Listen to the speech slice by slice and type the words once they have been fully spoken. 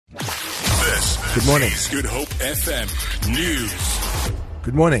Good morning. Good Hope FM News.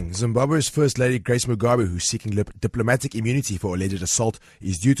 Good morning. Zimbabwe's First Lady Grace Mugabe, who's seeking diplomatic immunity for alleged assault,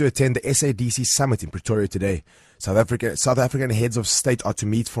 is due to attend the SADC summit in Pretoria today. South African heads of state are to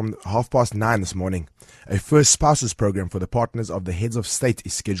meet from 9:30 this morning. A first spouses program for the partners of the heads of state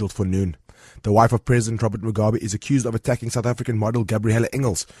is scheduled for noon. The wife of President Robert Mugabe is accused of attacking South African model Gabriella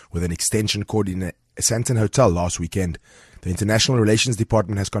Engels with an extension cord in a Sandton hotel last weekend. The International Relations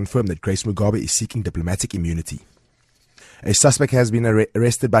Department has confirmed that Grace Mugabe is seeking diplomatic immunity. A suspect has been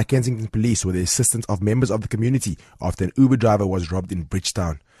arrested by Kensington police with the assistance of members of the community after an Uber driver was robbed in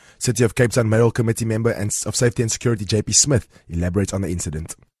Bridgetown. City of Cape Town Mayoral Committee member of Safety and Security JP Smith elaborates on the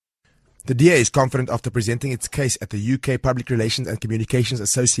incident. The DA is confident after presenting its case at the UK Public Relations and Communications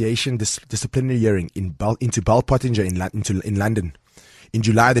Association disciplinary hearing into Balpottinger in London. In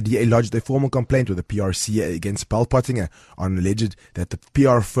July, the DA lodged a formal complaint with the PRC against Balpottinger on alleged that the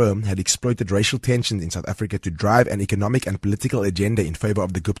PR firm had exploited racial tensions in South Africa to drive an economic and political agenda in favor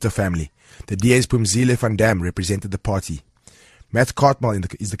of the Gupta family. The DA's Pumzile van Dam represented the party. Matt Cartmel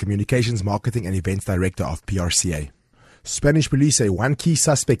is the Communications, Marketing and Events Director of PRCA. Spanish police say one key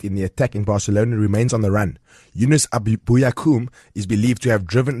suspect in the attack in Barcelona remains on the run. Yunus Abuyacum is believed to have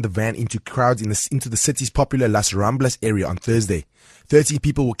driven the van into crowds into the city's popular Las Ramblas area on Thursday. 30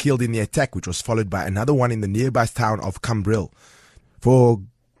 people were killed in the attack, which was followed by another one in the nearby town of Cambril. For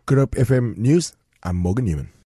Good Hope FM News, I'm Morgan Newman.